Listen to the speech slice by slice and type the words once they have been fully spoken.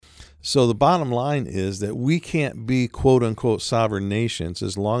So the bottom line is that we can't be quote unquote sovereign nations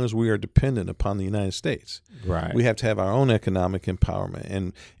as long as we are dependent upon the United States. Right. We have to have our own economic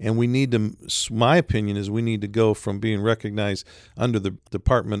empowerment, and we need to. My opinion is we need to go from being recognized under the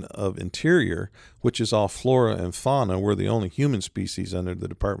Department of Interior, which is all flora and fauna. We're the only human species under the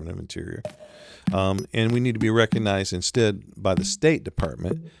Department of Interior, and we need to be recognized instead by the State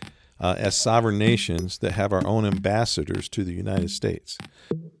Department as sovereign nations that have our own ambassadors to the United States.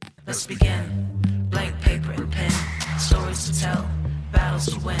 Let's begin. Blank paper and pen. Stories to tell. Battles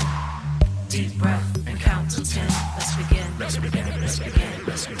to win. Deep breath and count to 10. Let's begin. Let's begin. Let's begin.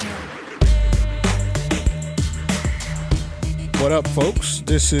 Let's begin. What up, folks?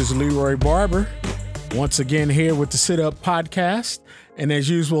 This is Leroy Barber. Once again here with the Sit Up Podcast. And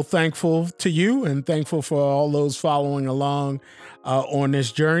as usual, thankful to you and thankful for all those following along on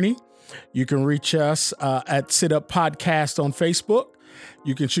this journey. You can reach us at Sit Up Podcast on Facebook.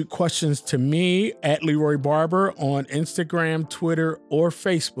 You can shoot questions to me at Leroy Barber on Instagram, Twitter, or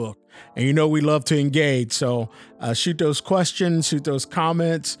Facebook. And you know we love to engage, so shoot those questions, shoot those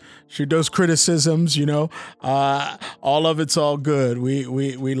comments, shoot those criticisms. All of it's all good.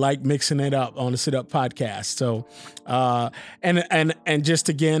 We like mixing it up on the Sit Up Podcast. So and just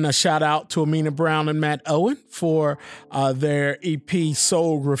again a shout out to Amina Brown and Matt Owen for their EP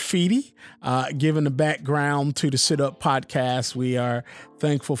Soul Graffiti, giving the background to the Sit Up Podcast. We are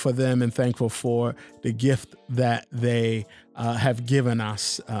thankful for them and thankful for the gift that they have given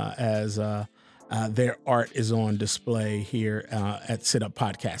us as their art is on display here at Sit Up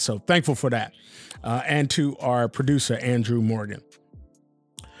Podcast. So thankful for that. And to our producer, Andrew Morgan.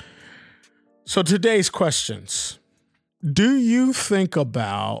 So today's questions. Do you think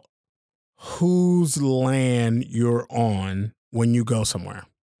about whose land you're on when you go somewhere?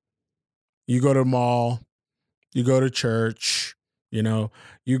 You go to the mall, you go to church, you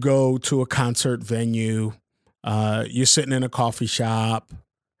go to a concert venue, you're sitting in a coffee shop,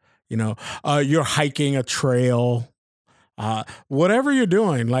 you're hiking a trail, whatever you're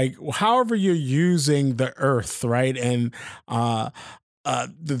doing, like however you're using the earth, right? And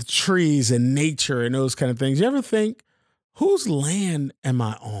the trees and nature and those kind of things. You ever think, whose land am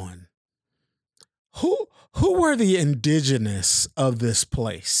I on? Who were the indigenous of this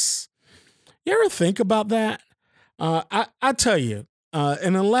place? You ever think about that? I tell you,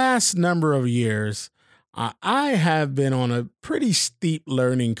 in the last number of years, I have been on a pretty steep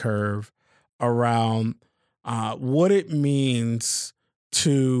learning curve around what it means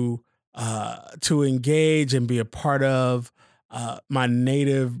to engage and be a part of my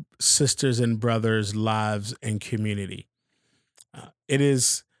Native sisters and brothers' lives and community. It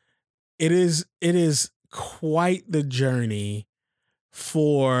is quite the journey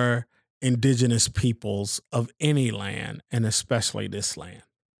for indigenous peoples of any land, and especially this land.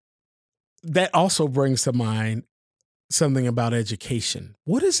 That also brings to mind something about education.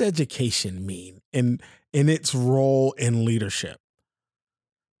 What does education mean in its role in leadership?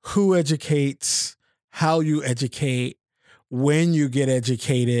 Who educates, how you educate, when you get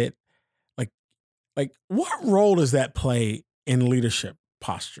educated, like what role does that play in leadership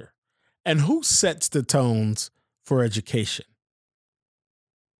posture? And who sets the tones for education?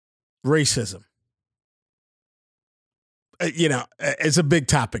 Racism. It's a big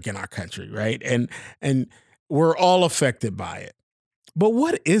topic in our country, right? And we're all affected by it. But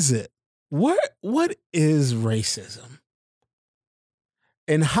what is it? What is racism?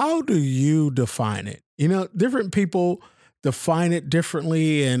 And how do you define it? Different people define it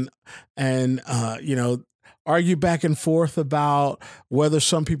differently and argue back and forth about whether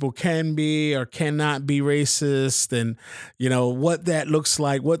some people can be or cannot be racist and, what that looks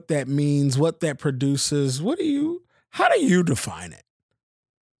like, what that means, what that produces. How do you define it?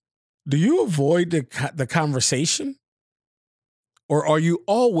 Do you avoid the conversation, or are you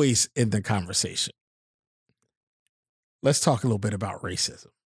always in the conversation? Let's talk a little bit about racism.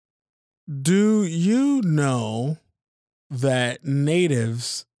 Do you know that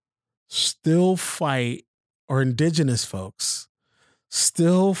natives still fight, or indigenous folks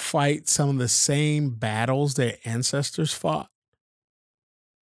still fight some of the same battles their ancestors fought?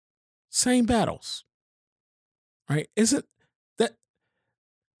 Same battles, right? Does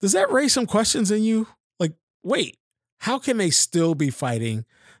that raise some questions in you? Like, wait, how can they still be fighting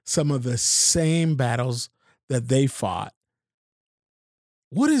some of the same battles that they fought?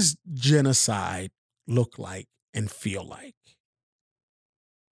 What does genocide look like and feel like?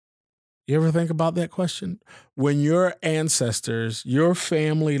 You ever think about that question? When your ancestors, your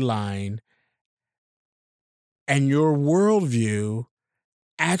family line, and your worldview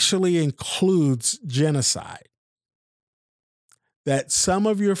actually includes genocide. that some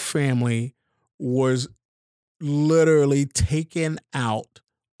of your family was literally taken out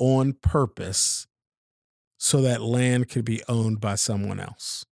on purpose so that land could be owned by someone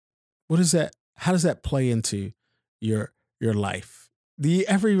else? What is that? How does that play into your life? Do you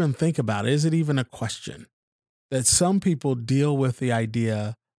ever even think about it? Is it even a question that some people deal with the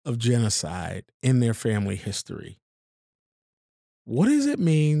idea of genocide in their family history? What does it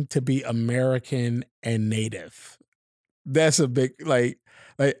mean to be American and Native? That's a big, like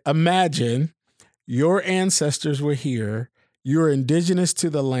imagine your ancestors were here, you're indigenous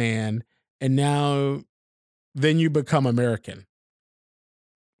to the land, and then you become American.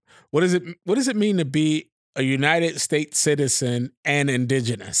 What does it mean to be a United States citizen and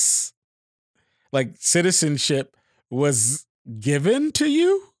indigenous? Like, citizenship was given to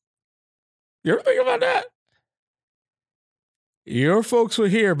you? You ever think about that? Your folks were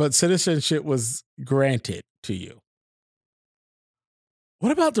here, but citizenship was granted to you.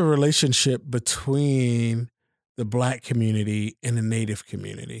 What about the relationship between the Black community and the Native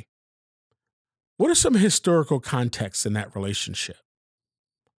community? What are some historical contexts in that relationship?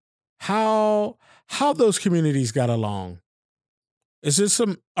 How those communities got along? Are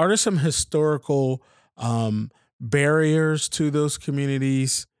there some historical barriers to those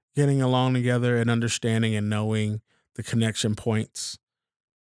communities getting along together and understanding and knowing the connection points,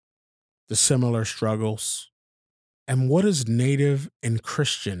 the similar struggles? And what does Native and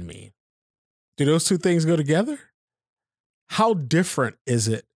Christian mean? Do those two things go together? How different is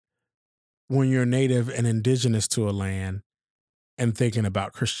it when you're Native and indigenous to a land and thinking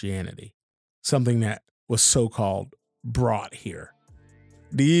about Christianity, something that was so-called brought here?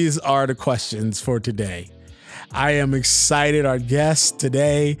 These are the questions for today. I am excited. Our guest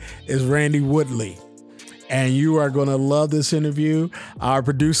today is Randy Woodley, and you are going to love this interview. Our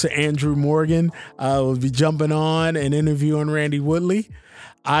producer, Andrew Morgan, will be jumping on and interviewing Randy Woodley.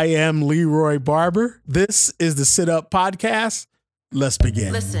 I am Leroy Barber. This is the Sit Up Podcast. Let's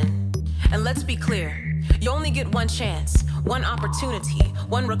begin. Listen, and let's be clear. You only get one chance, one opportunity,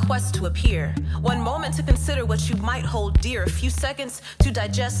 one request to appear, one moment to consider what you might hold dear, a few seconds to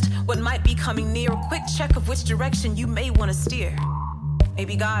digest what might be coming near, a quick check of which direction you may want to steer.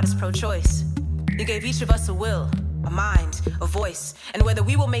 Maybe God is pro-choice. He gave each of us a will, a mind, a voice, and whether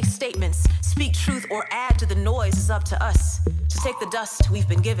we will make statements, speak truth, or add to the noise is up to us. To take the dust we've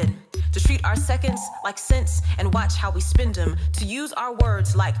been given, to treat our seconds like cents and watch how we spend them, to use our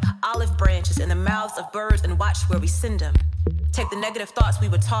words like olive branches in the mouths of birds and watch where we send them. Take the negative thoughts we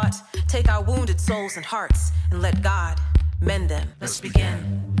were taught, take our wounded souls and hearts, and let God mend them. Let's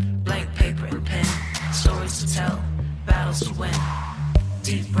begin. Blank paper and pen, stories to tell, battles to win.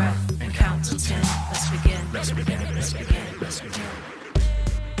 Deep breath and count to 10. Let's begin. Let's begin. Let's begin. Let's begin.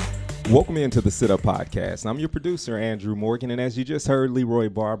 Welcome into the Sit Up Podcast. I'm your producer, Andrew Morgan, and as you just heard Leroy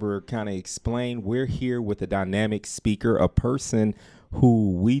Barber kind of explain, we're here with a dynamic speaker, a person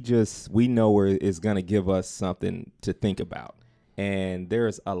who we know is going to give us something to think about. And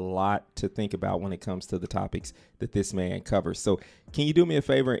there's a lot to think about when it comes to the topics that this man covers. So can you do me a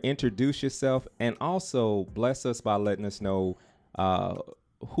favor, introduce yourself, and also bless us by letting us know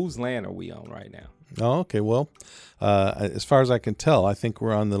whose land are we on right now? Oh, okay. Well, as far as I can tell, I think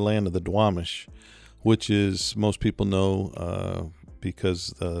we're on the land of the Duwamish, which is, most people know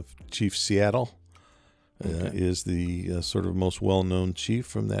because Chief Seattle is the sort of most well-known chief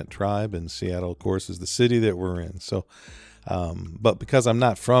from that tribe, and Seattle, of course, is the city that we're in. So, but because I'm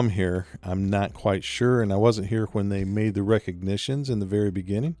not from here, I'm not quite sure, and I wasn't here when they made the recognitions in the very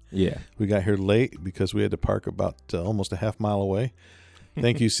beginning. Yeah. We got here late because we had to park about almost a half mile away.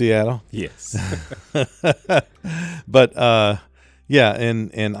 Thank you, Seattle. Yes. But yeah,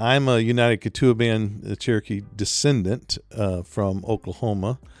 and I'm a United Ketuaban Cherokee descendant from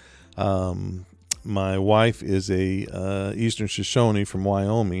Oklahoma. My wife is a Eastern Shoshone from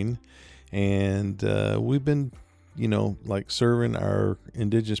Wyoming, and we've been, serving our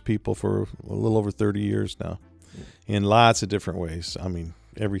indigenous people for a little over 30 years now, in lots of different ways. I mean,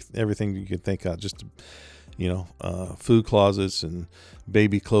 everything you could think of, just food closets and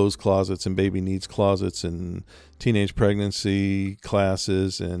baby clothes closets and baby needs closets and teenage pregnancy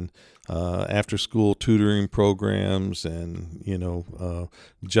classes and after school tutoring programs and,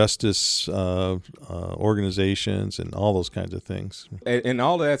 justice organizations and all those kinds of things. And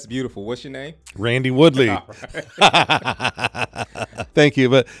all of that's beautiful. What's your name? Randy Woodley. Thank you.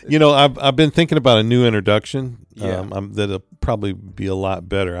 But, I've been thinking about a new introduction that'll probably be a lot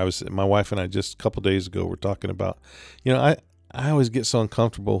better. My wife and I just a couple days ago were talking about, I always get so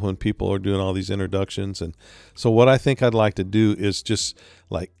uncomfortable when people are doing all these introductions. And so what I think I'd like to do is just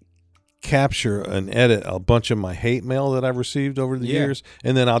like capture and edit a bunch of my hate mail that I've received over the years,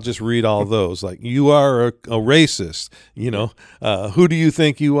 and then I'll just read all those. Like, you are a racist, who do you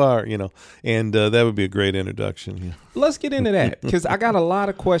think you are, and that would be a great introduction. Yeah. Let's get into that, because I got a lot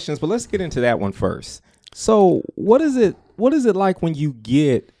of questions, but let's get into that one first. So what is it like when you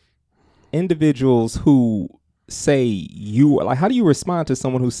get individuals who say how do you respond to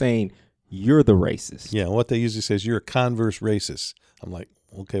someone who's saying you're the racist? Yeah, what they usually say is, you're a converse racist. I'm like,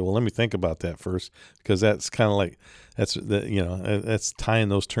 okay, well, let me think about that first, because that's kind of like, that's tying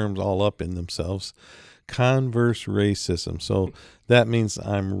those terms all up in themselves. Converse racism. So that means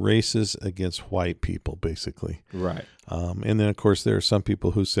I'm racist against white people, basically. Right. And then, of course, there are some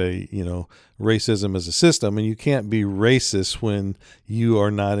people who say, racism is a system, and you can't be racist when you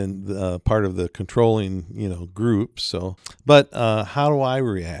are not in part of the controlling, group. So, but how do I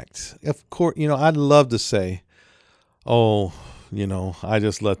react? Of course, I'd love to say, oh, I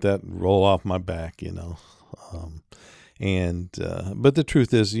just let that roll off my back, but the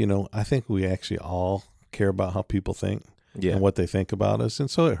truth is, I think we actually all care about how people think and what they think about us.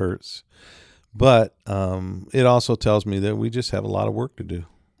 And so it hurts, but it also tells me that we just have a lot of work to do.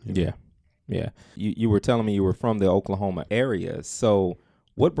 Yeah. Yeah. You were telling me you were from the Oklahoma area. So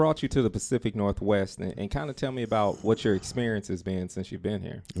what brought you to the Pacific Northwest, and kind of tell me about what your experience has been since you've been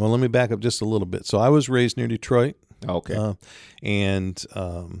here? Well, let me back up just a little bit. So I was raised near Detroit. Okay.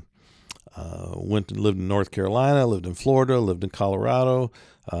 Lived in North Carolina, lived in Florida, lived in Colorado,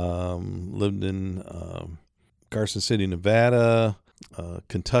 lived in Carson City, Nevada,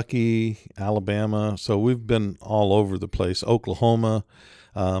 Kentucky, Alabama. So we've been all over the place. Oklahoma.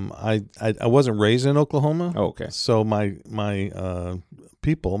 I wasn't raised in Oklahoma. Okay. So my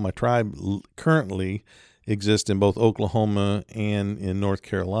people, my tribe, currently exist in both Oklahoma and in North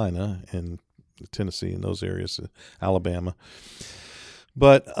Carolina and Tennessee and those areas, Alabama.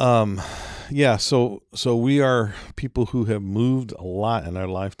 But so we are people who have moved a lot in our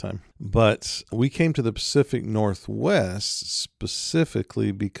lifetime. But we came to the Pacific Northwest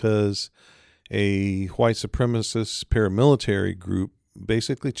specifically because a white supremacist paramilitary group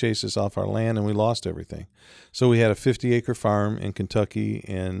basically chased us off our land, and we lost everything. So we had a 50-acre farm in Kentucky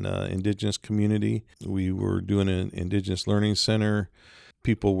and indigenous community. We were doing an indigenous learning center.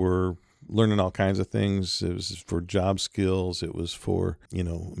 People were learning all kinds of things. It was for job skills. It was for,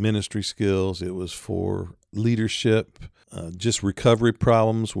 ministry skills. It was for leadership, just recovery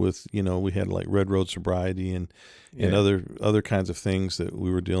problems with, we had like Red Road sobriety and other kinds of things that we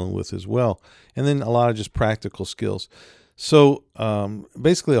were dealing with as well. And then a lot of just practical skills. So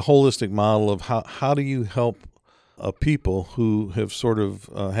basically a holistic model of how do you help people who have sort of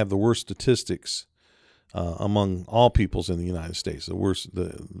have the worst statistics among all peoples in the United States,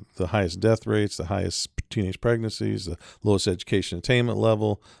 the highest death rates, the highest teenage pregnancies, the lowest education attainment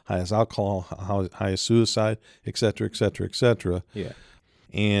level, highest alcohol, highest suicide, et cetera, et cetera, et cetera. Yeah.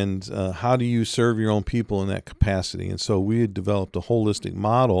 And how do you serve your own people in that capacity? And so we had developed a holistic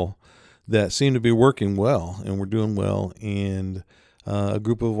model that seemed to be working well, and we're doing well. And a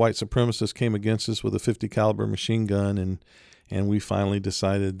group of white supremacists came against us with a .50 caliber machine gun, and we finally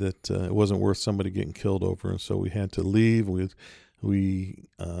decided that it wasn't worth somebody getting killed over, and so we had to leave. We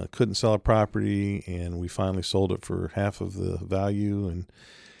couldn't sell our property, and we finally sold it for half of the value,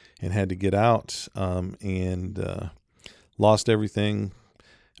 and had to get out, and lost everything.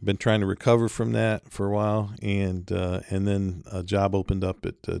 Been trying to recover from that for a while, and then a job opened up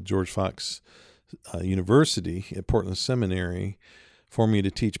at George Fox University at Portland Seminary for me to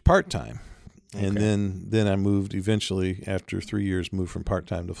teach part-time. And then I moved eventually, after 3 years, moved from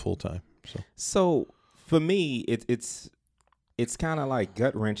part-time to full-time. So for me, it's kind of like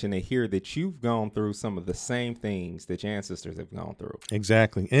gut-wrenching to hear that you've gone through some of the same things that your ancestors have gone through.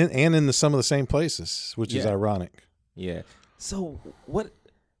 Exactly. And in some of the same places, which is ironic. Yeah. So what,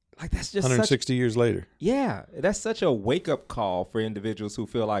 like, that's just 160 years later. Yeah. That's such a wake-up call for individuals who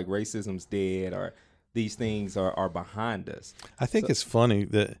feel like racism's dead or these things are behind us. I think it's funny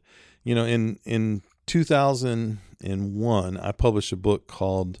that, in 2001, I published a book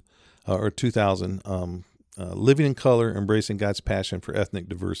called, 2000, Living in Color, Embracing God's Passion for Ethnic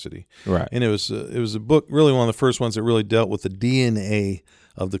Diversity. Right. And it was a book, really one of the first ones that really dealt with the DNA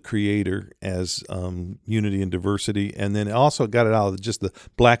of the Creator as unity and diversity. And then it also got it out of just the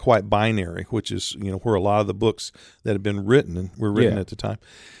black-white binary, which is, where a lot of the books that have been written were written at the time.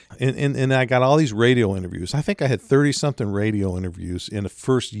 And I got all these radio interviews. I think I had 30-something radio interviews in the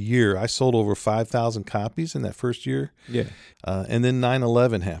first year. I sold over 5,000 copies in that first year. Yeah. And then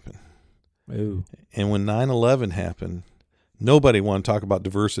 9/11 happened. Ooh. And when 9/11 happened, nobody wanted to talk about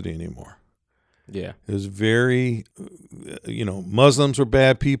diversity anymore. Yeah. It was very, Muslims were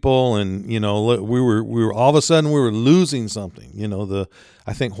bad people, and we were all of a sudden we were losing something.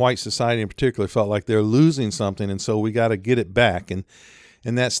 I think white society in particular felt like they're losing something, and so we got to get it back, and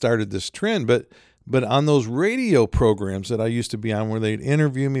that started this trend. But on those radio programs that I used to be on, where they'd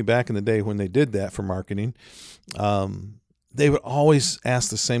interview me back in the day when they did that for marketing, they would always ask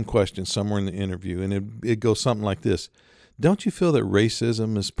the same question somewhere in the interview, and it'd go something like this: "Don't you feel that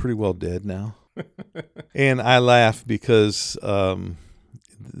racism is pretty well dead now?" And I laugh because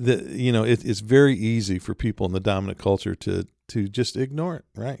it's very easy for people in the dominant culture to just ignore it,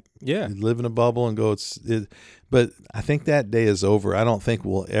 right? Yeah, you live in a bubble and go. But I think that day is over. I don't think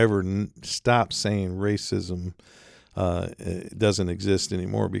we'll ever stop saying racism doesn't exist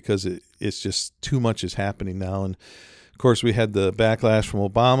anymore, because it's just too much is happening now. And of course, we had the backlash from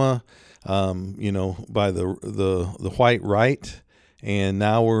Obama, by the white right. And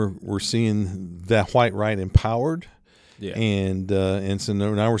now we're seeing that white right empowered, yeah, and so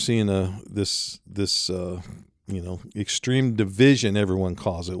now we're seeing this extreme division, everyone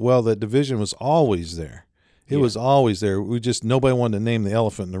calls it. Well, that division was always there. It was always there. Nobody wanted to name the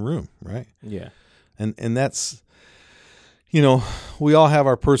elephant in the room, right? Yeah, and that's, we all have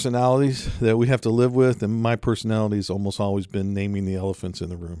our personalities that we have to live with, and my personality's almost always been naming the elephants in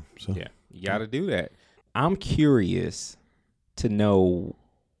the room. So yeah, you got to do that. I'm curious to know,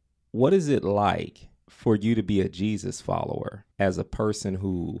 what is it like for you to be a Jesus follower, as a person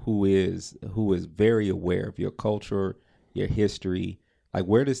who is very aware of your culture, your history? Like,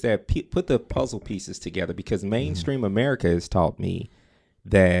 where does that put the puzzle pieces together? Because mainstream America has taught me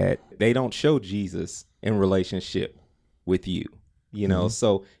that they don't show Jesus in relationship with you,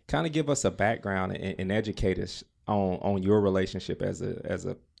 So kind of give us a background and educate us on your relationship as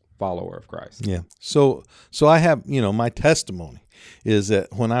a follower of Christ. Yeah. So I have, my testimony is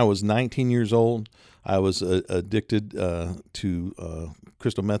that when I was 19 years old, I was addicted to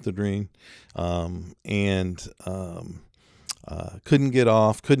crystal methadone, and couldn't get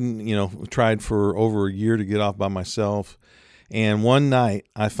off, tried for over a year to get off by myself. And one night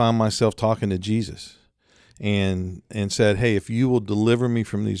I found myself talking to Jesus and said, "Hey, if you will deliver me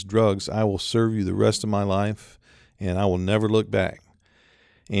from these drugs, I will serve you the rest of my life, and I will never look back."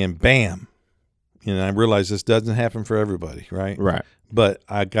 And bam, I realized this doesn't happen for everybody, right? Right. But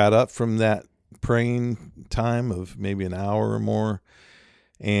I got up from that praying time of maybe an hour or more,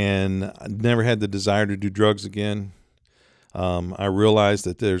 and I never had the desire to do drugs again. I realized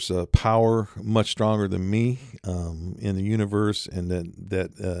that there's a power much stronger than me in the universe, and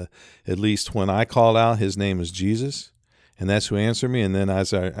that at least when I called out, his name is Jesus, and that's who answered me. And then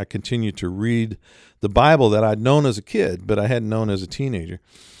as I continued to read the Bible that I'd known as a kid, but I hadn't known as a teenager,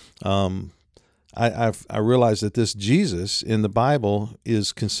 I realized that this Jesus in the Bible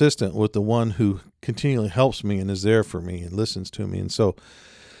is consistent with the one who continually helps me and is there for me and listens to me. And so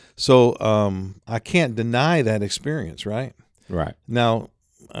I can't deny that experience, right? Right. Now,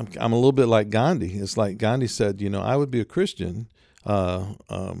 I'm a little bit like Gandhi. It's like Gandhi said, I would be a Christian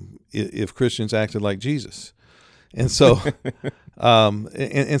if Christians acted like Jesus. And so,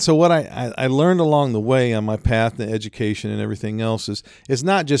 and so what I learned along the way on my path to education and everything else is, it's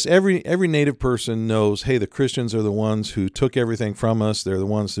not just every Native person knows, hey, the Christians are the ones who took everything from us. They're the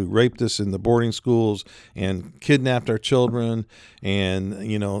ones who raped us in the boarding schools and kidnapped our children. And,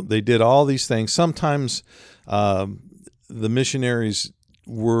 they did all these things. Sometimes the missionaries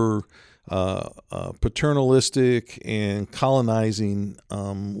were paternalistic and colonizing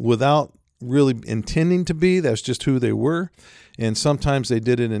without really intending to be. That's just who they were. And sometimes they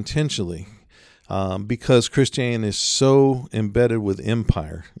did it intentionally because Christianity is so embedded with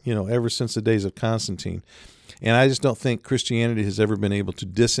empire, ever since the days of Constantine. And I just don't think Christianity has ever been able to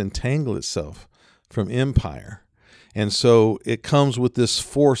disentangle itself from empire. And so it comes with this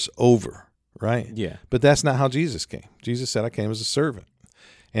force over, right? Yeah. But that's not how Jesus came. Jesus said, I came as a servant.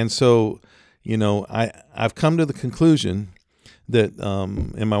 And so, I've come to the conclusion that,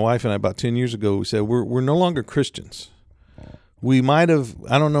 and my wife and I, about 10 years ago, we said, we're no longer Christians. We might have,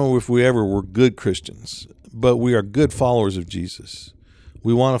 I don't know if we ever were good Christians, but we are good followers of Jesus.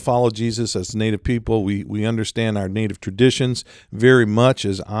 We want to follow Jesus as Native people. We understand our Native traditions very much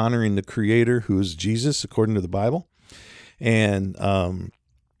as honoring the Creator, who is Jesus, according to the Bible. And,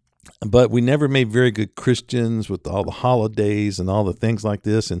 but we never made very good Christians with all the holidays and all the things like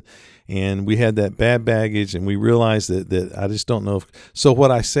this. And we had that bad baggage, and we realized that I just don't know if, so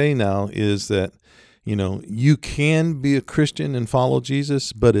what I say now is that, you can be a Christian and follow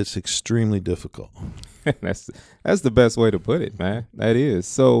Jesus, but it's extremely difficult. That's the best way to put it, man. That is.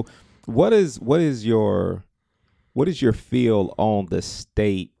 So what is your feel on the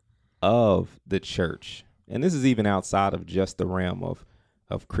state of the church, and this is even outside of just the realm of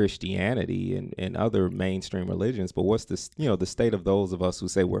Christianity and other mainstream religions, but what's the, the state of those of us who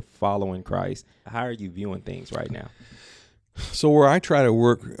say we're following Christ? How are you viewing things right now? So where I try to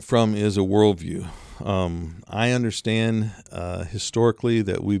work from is a worldview. I understand historically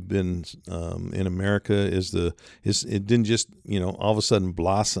that we've been in America it didn't just all of a sudden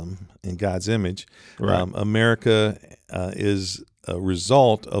blossom in God's image. Right. America is a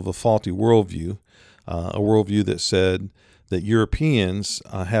result of a faulty worldview, a worldview that said that Europeans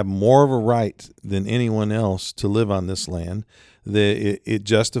have more of a right than anyone else to live on this land. It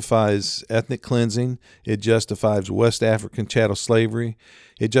justifies ethnic cleansing. It justifies West African chattel slavery.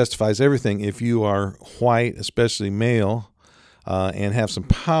 It justifies everything if you are white, especially male, and have some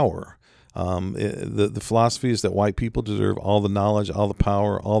power. The philosophy is that white people deserve all the knowledge, all the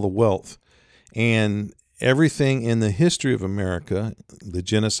power, all the wealth. And everything in the history of America, the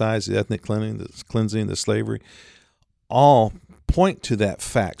genocides, the ethnic cleansing, the slavery, all point to that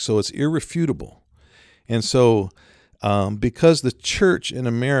fact. So it's irrefutable. And so because the church in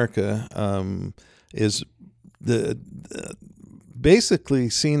America is basically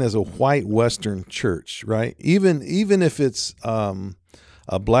seen as a white Western church, right? Even if it's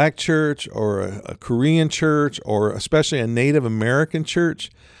a black church or a Korean church or especially a Native American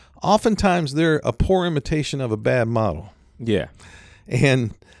church, oftentimes they're a poor imitation of a bad model. Yeah.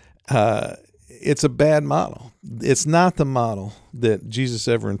 And it's a bad model. It's not the model that Jesus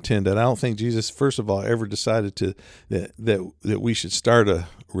ever intended. I don't think Jesus, first of all, ever decided that we should start a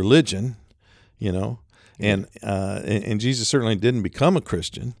religion, and Jesus certainly didn't become a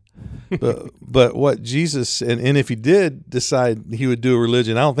Christian. But what Jesus, and if he did decide he would do a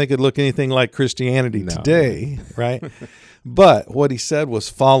religion, I don't think it'd look anything like Christianity today, right? But what he said was,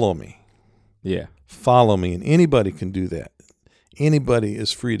 follow me. Yeah. Follow me. And anybody can do that. Anybody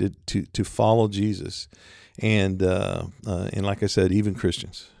is free to follow Jesus, and like I said, even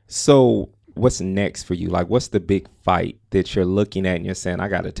Christians. So what's next for you? Like, what's the big fight that you're looking at and you're saying, I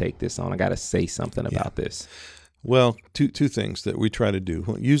got to take this on. I got to say something about this. Well, two things that we try to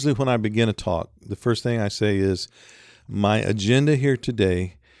do. Usually when I begin a talk, the first thing I say is, my agenda here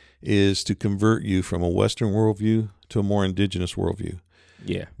today is to convert you from a Western worldview to a more indigenous worldview.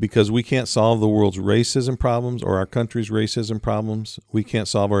 Yeah. Because we can't solve the world's racism problems or our country's racism problems. We can't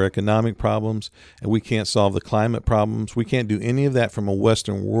solve our economic problems, and we can't solve the climate problems. We can't do any of that from a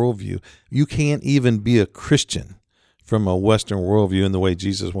Western worldview. You can't even be a Christian from a Western worldview in the way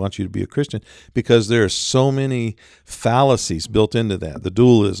Jesus wants you to be a Christian, because there are so many fallacies built into that: the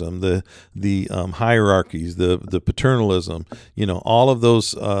dualism, the hierarchies, the paternalism, all of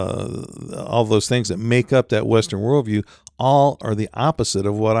those things that make up that Western worldview. All are the opposite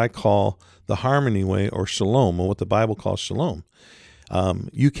of what I call the harmony way, or shalom, or what the Bible calls shalom.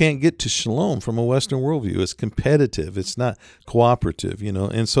 You can't get to shalom from a Western worldview. It's competitive. It's not cooperative,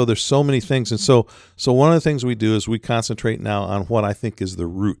 And so there's so many things. And so one of the things we do is we concentrate now on what I think is the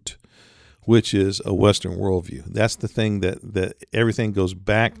root, which is a Western worldview. That's the thing that everything goes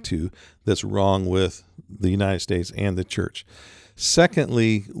back to that's wrong with the United States and the church.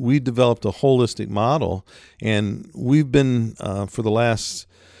 Secondly, we developed a holistic model, and we've been, for the last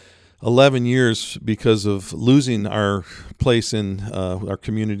 11 years, because of losing our place in our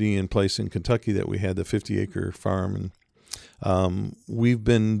community and place in Kentucky that we had, the 50-acre farm, and we've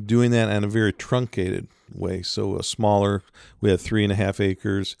been doing that in a very truncated way. So we have 3.5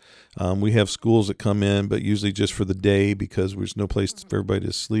 acres. We have schools that come in, but usually just for the day because there's no place for everybody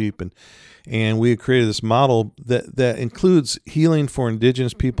to sleep. And we have created this model that includes healing for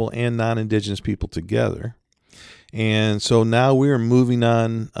indigenous people and non-indigenous people together. And so now we're moving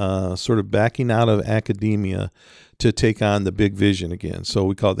on, sort of backing out of academia to take on the big vision again. So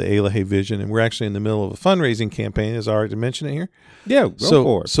we call it the Elohe Vision, and we're actually in the middle of a fundraising campaign, as I already mentioned it here. Yeah, go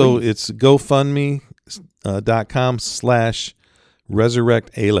for it. So it's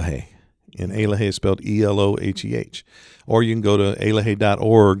GoFundMe.com/resurrect Elohe. And Elohe is spelled Eloheh. Or you can go to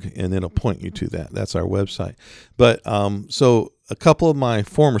elohe.org, and it'll point you to that. That's our website. But so a couple of my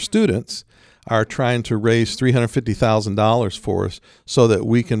former students are trying to raise $350,000 for us so that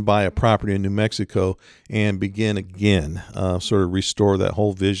we can buy a property in New Mexico and begin again, sort of restore that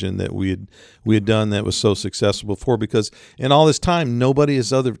whole vision that we had done that was so successful before. Because in all this time, nobody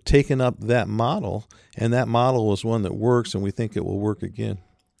has taken up that model, and that model was one that works, and we think it will work again.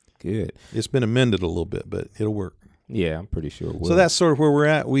 Good. It's been amended a little bit, but it'll work. Yeah, I'm pretty sure it will. So that's sort of where we're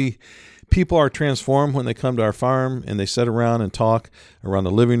at. People are transformed when they come to our farm and they sit around and talk around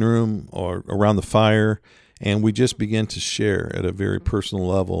the living room or around the fire, and we just begin to share at a very personal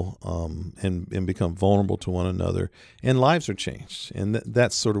level, and become vulnerable to one another, and lives are changed, and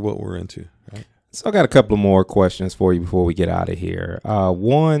that's sort of what we're into, right? So I got a couple of more questions for you before we get out of here.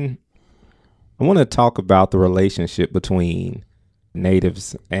 One, I want to talk about the relationship between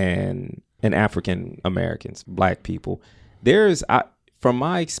natives and African Americans, black people. From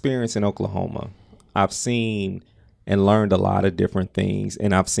my experience in Oklahoma, I've seen and learned a lot of different things,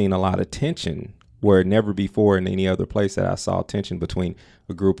 and I've seen a lot of tension where never before in any other place that I saw tension between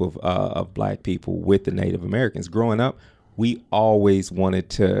a group of black people with the Native Americans. Growing up, we always wanted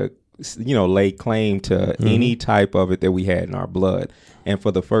to, lay claim to any type of it that we had in our blood. And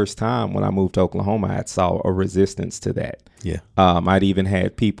for the first time when I moved to Oklahoma, I saw a resistance to that. Yeah. I'd even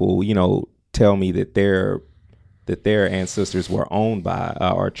had people, tell me that their ancestors were owned by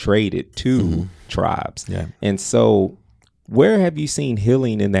or traded to tribes. Yeah. And so where have you seen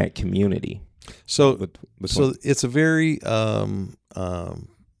healing in that community? So it's a very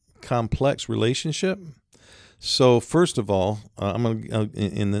complex relationship. So first of all, I'm gonna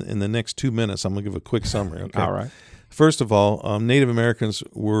in the next 2 minutes, I'm gonna give a quick summary. Okay. All right. First of all, Native Americans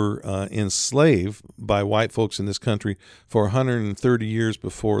were enslaved by white folks in this country for 130 years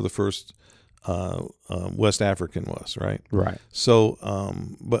before the first West African was, right? Right. So,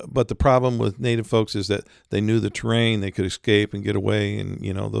 but the problem with Native folks is that they knew the terrain, they could escape and get away, and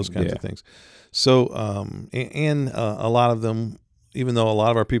those kinds of things. So, and a lot of them, even though a lot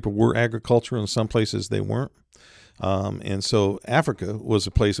of our people were agricultural, in some places they weren't. And so Africa was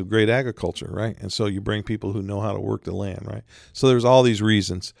a place of great agriculture, right? And so you bring people who know how to work the land, right? So there's all these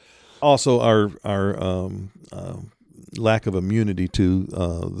reasons. Also, our lack of immunity to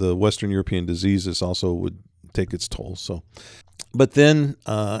the Western European diseases also would take its toll. So, but then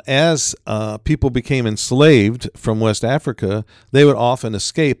as people became enslaved from West Africa, they would often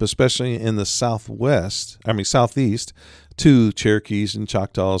escape, especially in the southeast, to Cherokees and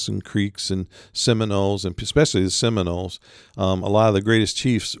Choctaws and Creeks and Seminoles, and especially the Seminoles. A lot of the greatest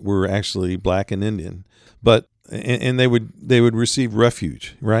chiefs were actually black and Indian, but and they would receive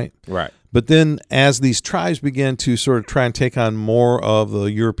refuge, right? Right. But then as these tribes began to sort of try and take on more of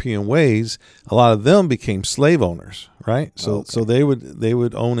the European ways, a lot of them became slave owners, right? So they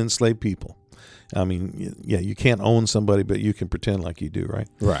would own enslaved people. I mean, yeah, you can't own somebody, but you can pretend like you do, right?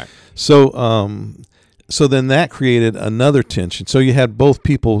 Right. So then that created another tension. So you had both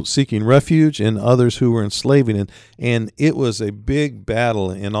people seeking refuge and others who were enslaving, and it was a big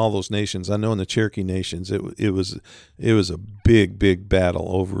battle in all those nations. I know in the Cherokee nations, it was a big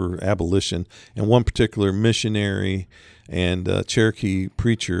battle over abolition. And one particular missionary and Cherokee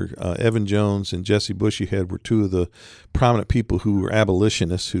preacher, Evan Jones and Jesse Bushyhead, were two of the prominent people who were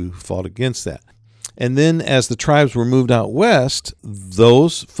abolitionists who fought against that. And then as the tribes were moved out west,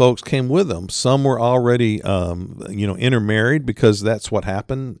 those folks came with them. Some were already, intermarried, because that's what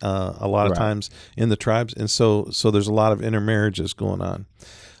happened a lot of times in the tribes. And so there's a lot of intermarriages going on.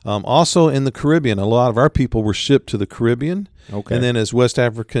 Also in the Caribbean, a lot of our people were shipped to the Caribbean. Okay. And then as West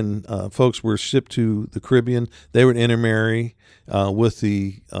African folks were shipped to the Caribbean, they would intermarry with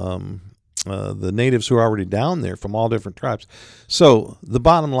the natives who are already down there from all different tribes. So the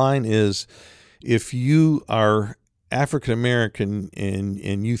bottom line is, if you are African American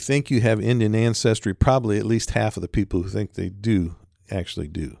and you think you have Indian ancestry, probably at least half of the people who think they do actually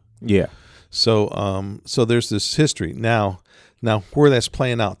do. Yeah. So there's this history. Now where that's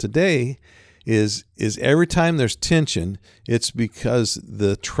playing out today is every time there's tension, it's because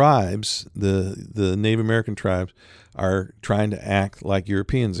the tribes, the Native American tribes, are trying to act like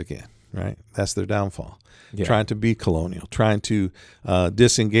Europeans again, right? That's their downfall. Yeah. Trying to be colonial, trying to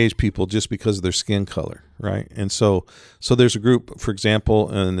disengage people just because of their skin color, right? And so there's a group, for example,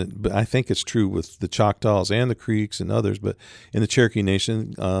 and I think it's true with the Choctaws and the Creeks and others, but in the Cherokee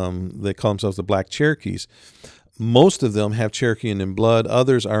Nation, they call themselves the Black Cherokees. Most of them have Cherokee Indian blood.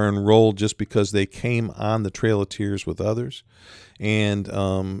 Others are enrolled just because they came on the Trail of Tears with others. And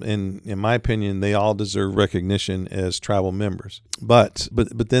in my opinion, they all deserve recognition as tribal members. But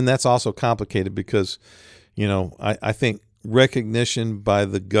then that's also complicated because, I think recognition by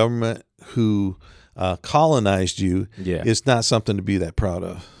the government who colonized you is not something to be that proud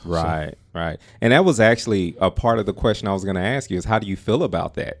of. Right, right. And that was actually a part of the question I was going to ask you is, how do you feel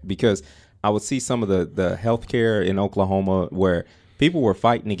about that? Because I would see some of the healthcare in Oklahoma where people were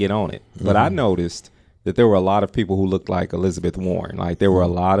fighting to get on it. But I noticed that there were a lot of people who looked like Elizabeth Warren. Like there were a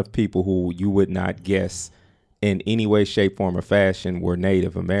lot of people who you would not guess in any way, shape, form, or fashion were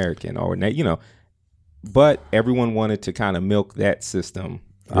Native American or, but everyone wanted to kind of milk that system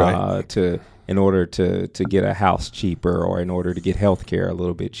in order to get a house cheaper or in order to get healthcare a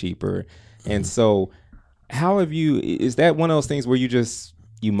little bit cheaper. And so How have you? Is that one of those things where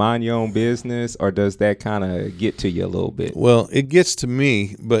you mind your own business, or does that kind of get to you a little bit? Well, it gets to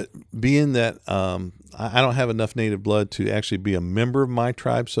me, but being that I don't have enough native blood to actually be a member of my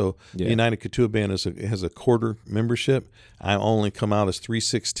tribe, so the United Keetoowah Band has a quarter membership. I only come out as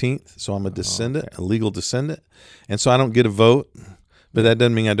 3/16, so I'm a descendant, a legal descendant, and so I don't get a vote, but that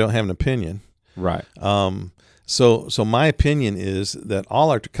doesn't mean I don't have an opinion. Right. So my opinion is that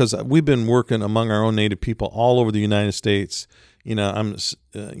because we've been working among our own native people all over the United States. I'm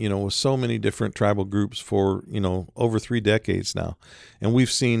with so many different tribal groups for over 3 decades now, and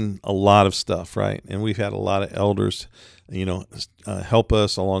we've seen a lot of stuff, right? And we've had a lot of elders, help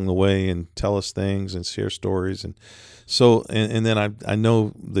us along the way and tell us things and share stories, and so and then I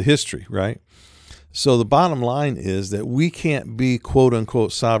know the history, right? So the bottom line is that we can't be quote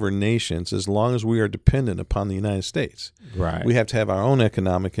unquote sovereign nations as long as we are dependent upon the United States. Right. We have to have our own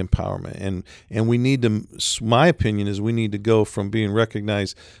economic empowerment, and we need to. My opinion is we need to go from being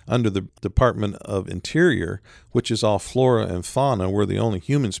recognized under the Department of Interior, which is all flora and fauna. We're the only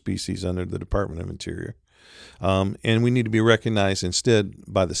human species under the Department of Interior, and we need to be recognized instead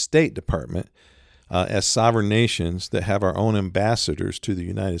by the State Department as sovereign nations that have our own ambassadors to the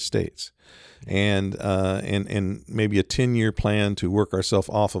United States. And maybe a 10-year plan to work ourselves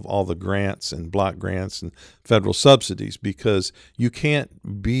off of all the grants and block grants and federal subsidies, because you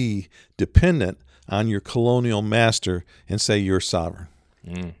can't be dependent on your colonial master and say you're sovereign.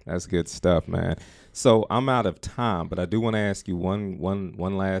 That's good stuff, man. So I'm out of time, but I do want to ask you one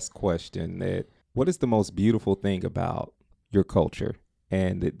last question. What is the most beautiful thing about your culture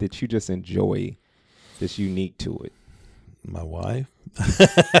and that you just enjoy that's unique to it? My wife.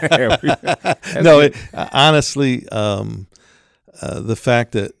 No, honestly, the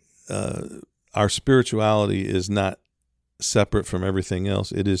fact that our spirituality is not separate from everything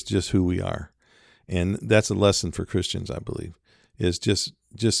else, it is just who we are, and that's a lesson for Christians, I believe, is just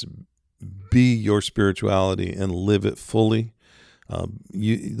be your spirituality and live it fully.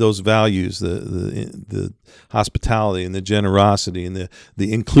 Those values, the hospitality and the generosity and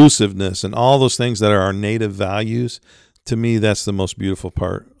the inclusiveness and all those things that are our native values. To me, that's the most beautiful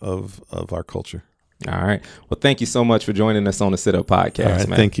part of our culture. All right. Well, thank you so much for joining us on the Sit Up Podcast, All right,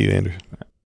 man. Thank you, Andrew.